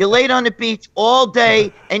 You laid on the beach all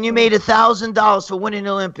day, and you made $1,000 for winning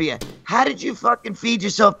Olympia. How did you fucking feed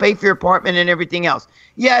yourself, pay for your apartment and everything else?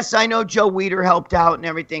 Yes, I know Joe Weider helped out and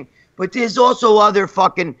everything, But there's also other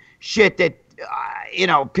fucking shit that,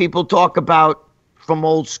 people talk about from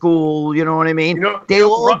old school. You know what I mean? They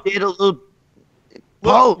all did a little.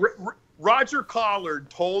 Look, Roger Collard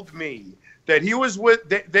told me that he was with.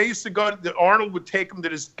 They used to go. Arnold would take him to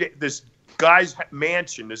this guy's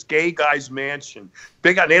mansion, this gay guy's mansion.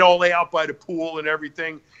 Big guy. They'd all lay out by the pool and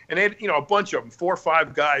everything. And they had, a bunch of them, 4 or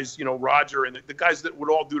 5 guys. Roger and the guys that would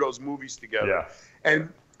all do those movies together. Yeah.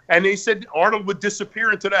 And they said Arnold would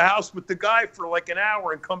disappear into the house with the guy for like an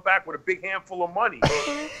hour and come back with a big handful of money.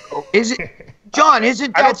 Is it, John?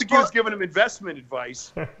 Isn't that? I don't think he was giving him investment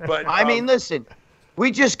advice, but I mean, listen.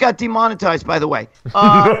 We just got demonetized, by the way.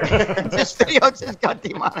 This video just got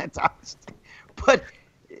demonetized. But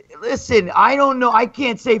listen, I don't know. I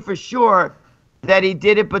can't say for sure that he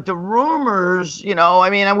did it, but the rumors,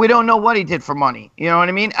 and we don't know what he did for money. You know what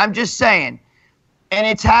I mean? I'm just saying. And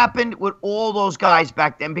it's happened with all those guys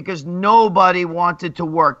back then because nobody wanted to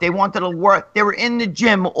work. They wanted to work. They were in the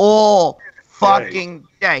gym all fucking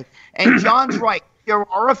day. And John's right. There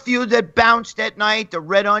are a few that bounced at night, the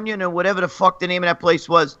Red Onion or whatever the fuck the name of that place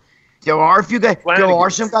was. There are a few guys. There are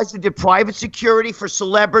some guys that did private security for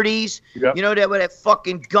celebrities. Yep. That would have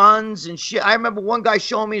fucking guns and shit. I remember one guy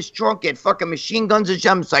showing me his trunk, he had fucking machine guns and shit.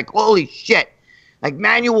 I'm just like, holy shit. Like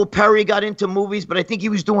Manuel Perry got into movies, but I think he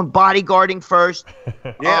was doing bodyguarding first.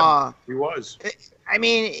 Yeah, he was. I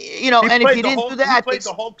mean, and if he didn't do that, he played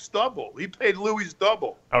the Hulk's double. He played Louis'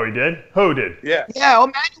 double. Oh, he did? Who did? Yeah. Yeah.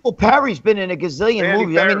 Manuel Perry's been in a gazillion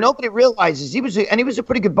movies. Perry. I mean, nobody realizes he was a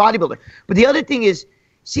pretty good bodybuilder. But the other thing is,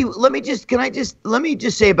 see, let me just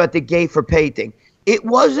say about the gay for pay thing. It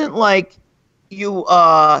wasn't like you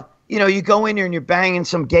go in there and you're banging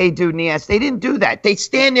some gay dude in the ass. They didn't do that. They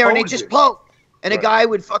stand there and they just poke. And a guy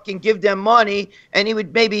would fucking give them money, and he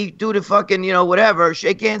would maybe do the fucking, whatever,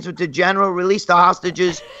 shake hands with the general, release the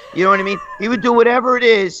hostages, you know what I mean? He would do whatever it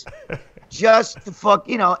is just to fuck,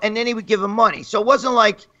 and then he would give them money. So it wasn't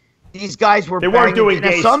like these guys were. They weren't doing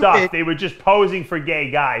gay stuff. They were just posing for gay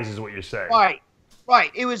guys, is what you're saying.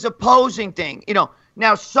 Right. It was a posing thing,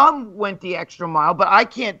 Now, some went the extra mile, but I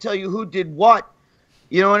can't tell you who did what.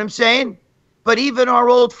 You know what I'm saying? But even our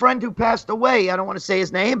old friend who passed away, I don't want to say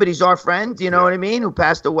his name, but he's our friend, you know what I mean, who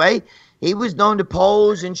passed away. He was known to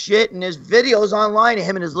pose and shit, and there's videos online of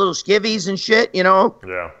him and his little skivvies and shit, Yeah.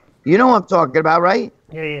 You know what I'm talking about, right?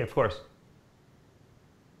 Yeah, of course.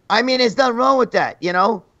 I mean, there's nothing wrong with that,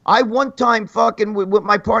 I one time fucking with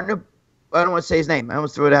my partner, I don't want to say his name. I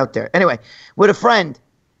almost threw it out there. Anyway, with a friend,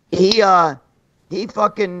 he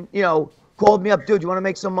fucking, called me up, dude, you want to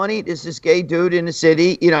make some money? There's this gay dude in the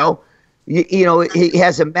city, he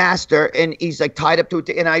has a master and he's like tied up to it.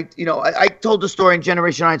 And I told the story in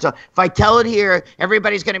Generation 9. So if I tell it here,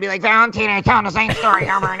 everybody's going to be like, Valentino, telling the same story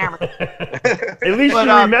over and over. At least you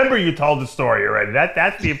remember you told the story already.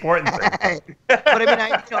 That's the important thing. But I mean,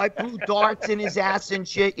 I blew darts in his ass and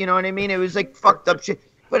shit. You know what I mean? It was like fucked up shit.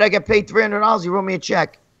 But I got paid $300. He wrote me a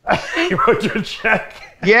check. He wrote you a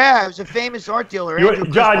check? Yeah, it was a famous art dealer.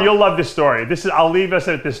 John, you'll love this story. I'll leave us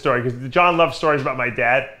at this story because John loves stories about my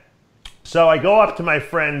dad. So I go up to my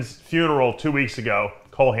friend's funeral 2 weeks ago,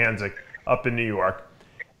 Cole Hanzik, up in New York.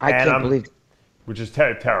 I can't believe it. Which is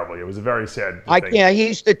terrible. It was a very sad thing. He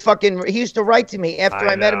used to write to me after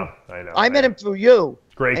I met him. I met him through you.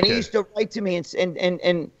 Great and kid. He used to write to me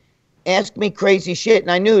and ask me crazy shit,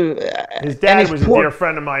 and I knew. His dad was a dear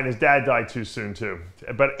friend of mine. His dad died too soon, too.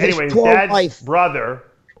 But anyway, his dad's brother,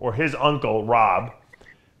 or his uncle, Rob,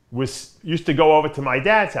 used to go over to my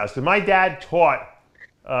dad's house. Because my dad taught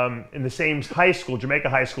in the same high school, Jamaica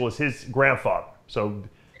High School, as his grandfather. So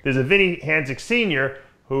there's a Vinny Hanzik Sr.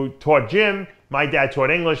 who taught gym. My dad taught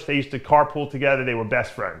English. They used to carpool together. They were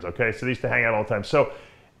best friends, okay? So they used to hang out all the time. So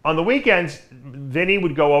on the weekends, Vinny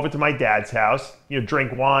would go over to my dad's house,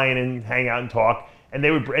 drink wine and hang out and talk. And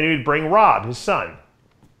he would bring Rob, his son.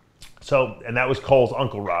 So, and that was Cole's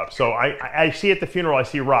uncle, Rob. So I see at the funeral, I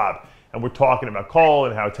see Rob. And we're talking about Cole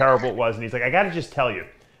and how terrible it was. And he's like, I got to just tell you,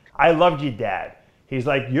 I loved your dad. He's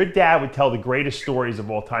like, your dad would tell the greatest stories of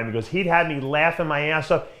all time. He goes, he'd have me laughing my ass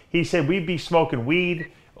off. He said, we'd be smoking weed.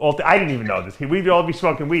 I didn't even know this. We'd all be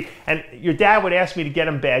smoking weed. And your dad would ask me to get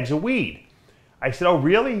him bags of weed. I said, oh,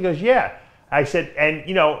 really? He goes, yeah. I said, and,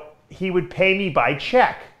 he would pay me by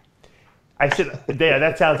check. I said, yeah,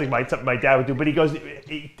 that sounds like something my dad would do. But he goes,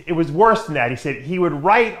 it was worse than that. He said, he would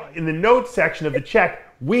write in the notes section of the check,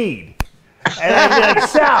 weed. And I'd be like,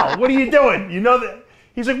 Sal, what are you doing? You know that?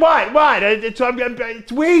 He's like, what?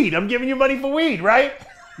 It's weed. I'm giving you money for weed, right?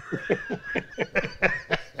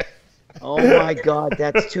 Oh, my God.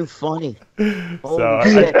 That's too funny.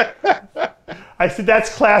 So I said,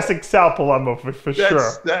 that's classic Sal Palumbo for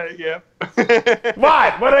sure. Yeah.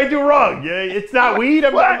 What? What did I do wrong? Yeah, it's not weed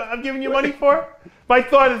I'm giving you money for? My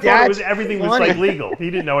thought was everything was like legal. He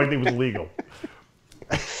didn't know anything was legal.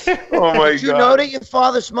 Oh my Did you know that your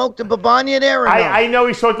father smoked a babanya there? Or no? I know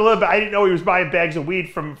he smoked a little bit. I didn't know he was buying bags of weed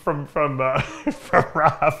from Rob.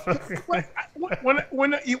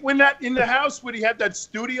 when that in the house when he had that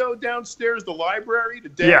studio downstairs, the library, the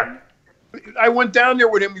den. Yeah. I went down there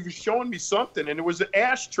with him. He was showing me something, and there was an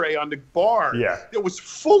ashtray on the bar. Yeah. It was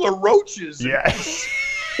full of roaches. Yeah.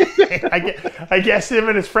 I guess him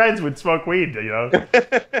and his friends would smoke weed, you know.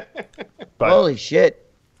 But holy shit!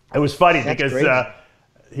 It was funny That's because crazy.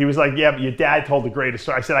 he was like, "Yeah, but your dad told the greatest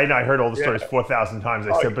story." I said, "I know, I heard all the stories 4,000 times."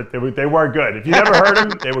 I said, "But they were good. If you never heard them,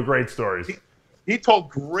 they were great stories." He told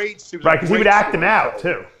great stories. Right, because he would act them out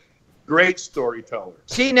too. Great storyteller.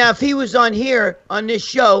 See, now if he was on here on this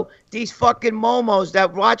show, these fucking momos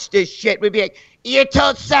that watch this shit would be like, "You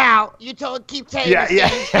told Sal, keep telling the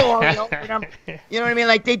same story over and over." You know what I mean?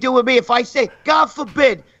 Like they do with me. If I say, God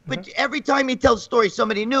forbid, but every time he tells a story,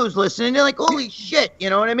 somebody new's listening, they're like, "Holy shit!" You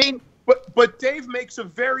know what I mean? But Dave makes a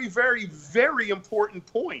very, very, very important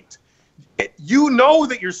point. You know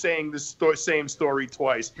that you're saying the same story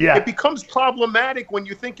twice. Yeah. It becomes problematic when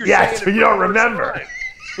you think you're saying it but you don't remember.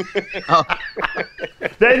 time.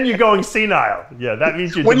 Then you're going senile. Yeah, that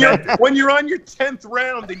means you're when demented. you're on your 10th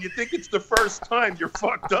round and you think it's the first time, you're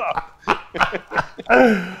fucked up.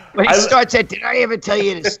 When he starts at, "Did I ever tell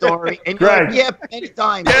you the story?" And you're Greg. like, "Yeah, many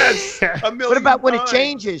times." Yes, a million What about when it times.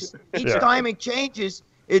 changes? Each time it changes,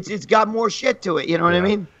 it's got more shit to it. You know what I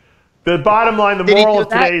mean? The bottom line, the Did he moral do of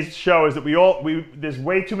that? today's show is that there's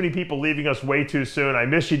way too many people leaving us way too soon. I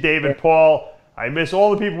miss you, David, Paul. I miss all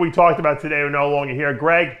the people we talked about today who are no longer here.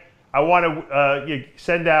 Greg, I want to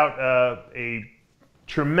send out a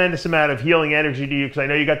tremendous amount of healing energy to you because I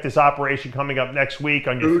know you got this operation coming up next week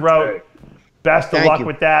on your throat. Best of Thank luck you.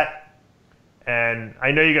 with that. And I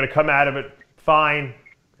know you're going to come out of it fine,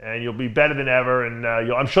 and you'll be better than ever. And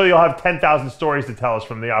I'm sure you'll have 10,000 stories to tell us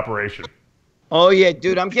from the operation. Oh yeah,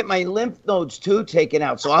 dude, I'm getting my lymph nodes too taken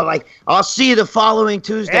out. So I'll see you the following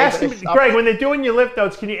Tuesday. Ask him, Greg, when they're doing your lymph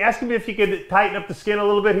nodes, can you ask him if you could tighten up the skin a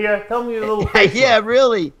little bit here? Tell me a little. Yeah,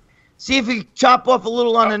 really. See if you chop off a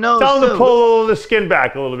little on the nose. Tell him too. to pull a little of the skin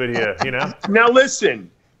back a little bit here, you know? Now listen,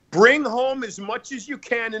 bring home as much as you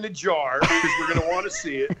can in a jar because we're going to want to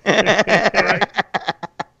see it. All right?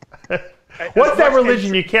 What's that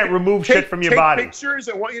religion? You can't remove shit from your body. Pictures.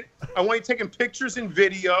 I want you taking pictures and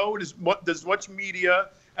video. There's much media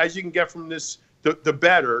as you can get from this, the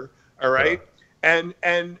better. All right. And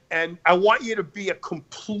I want you to be a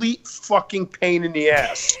complete fucking pain in the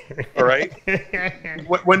ass. All right.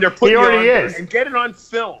 When they're putting He you already on is. and get it on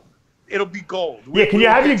film. It'll be gold. Yeah, can you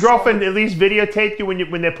have your girlfriend at least videotape you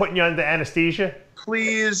when they're putting you under anesthesia?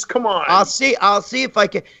 Please, come on. I'll see if I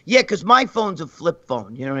can. Yeah, because my phone's a flip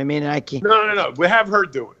phone. You know what I mean? And I can't. No. We have her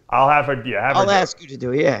do it. I'll have her. Yeah, have her. I'll ask you to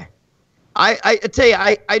do it. Yeah. I tell you,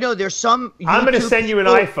 I know there's some. I'm going to YouTube send you an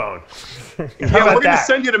people- iPhone. How Yeah, about we're gonna that?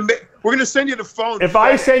 send you the. We're gonna send you the phone. If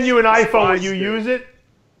I send you an iPhone, will Spice you it. use it?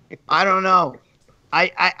 I don't know.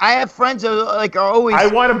 I have friends that are always. I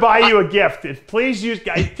want to buy you a gift. Please use.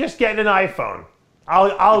 Just get an iPhone.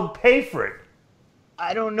 I'll pay for it.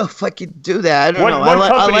 I don't know if I could do that. I don't know. What I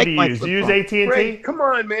company like do you my use? Do flip you use phone. AT&T? Greg, come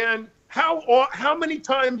on, man. How many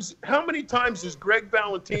times does Gregg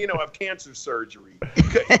Valentino have cancer surgery?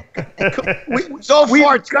 So far, we've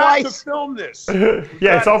got to twice. film this.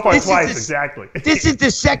 Yeah, so far This is twice, the- exactly. This is the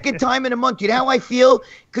second time in a month. You know how I feel?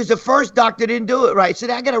 Because the first doctor didn't do it right.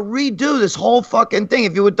 So I got to redo this whole fucking thing.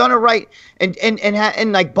 If you had done it right and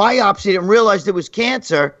like biopsied and realized it was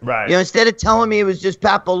cancer, Right. You know, instead of telling me it was just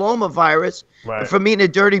papilloma virus Right. from eating a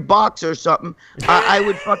dirty box or something, I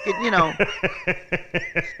would fucking, you know.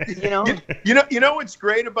 You know what's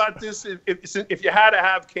great about this? If you had to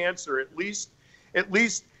have cancer, at least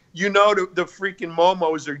you know the freaking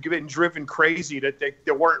momos are getting driven crazy that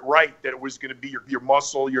they weren't right, that it was going to be your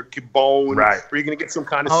muscle, your bone, Right. or you're going to get some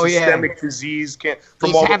kind of Oh, yeah. systemic disease from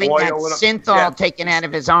He's all the having oil. that and- synthol Yeah. taken out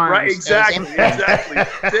of his arms. Right, exactly, Those implants. exactly.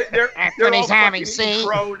 They're what all he's having, fucking eating see?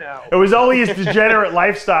 crow now. It was only his degenerate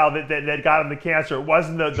lifestyle that got him the cancer. It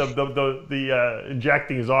wasn't the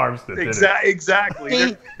injecting his arms that did it.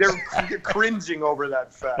 Exactly. They're cringing over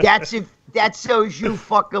that fact. That shows you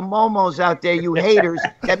fucking momos out there, you haters,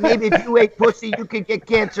 that maybe if you ate pussy, you could get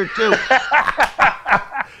cancer too.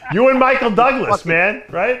 You and Michael Douglas, man,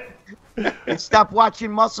 right? and stop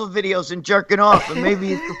watching muscle videos and jerking off, and maybe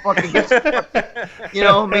you can fucking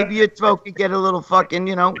get, maybe your throat could get a little fucking,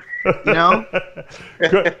 Good.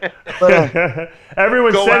 But,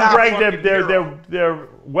 Everyone Go send out, Greg fucking their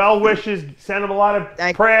well wishes. Send him a lot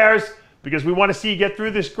of prayers because we want to see you get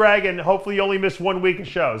through this, Greg, and hopefully you only miss 1 week of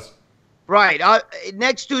shows. Right.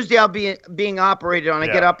 Next Tuesday I'll be being operated on. I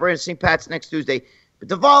Yeah. get operated at St. Pat's next Tuesday. But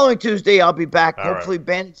the following Tuesday I'll be back. All Hopefully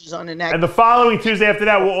bandages on the neck. And the following Tuesday after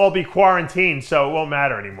that, we'll all be quarantined, so it won't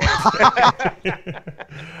matter anymore.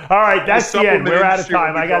 All right, that's the end. We're out of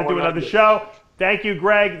time. I got to do another show. Thank you,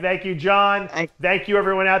 Greg. Thank you, John. Thank you,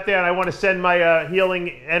 everyone out there. And I want to send my healing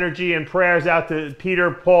energy and prayers out to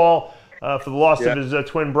Peter, Paul, for the loss of his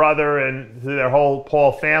twin brother and to their whole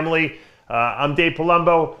Paul family. I'm Dave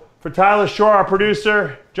Palumbo. For Tyler Shore, our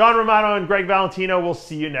producer, John Romano and Gregg Valentino, we'll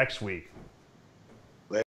see you next week.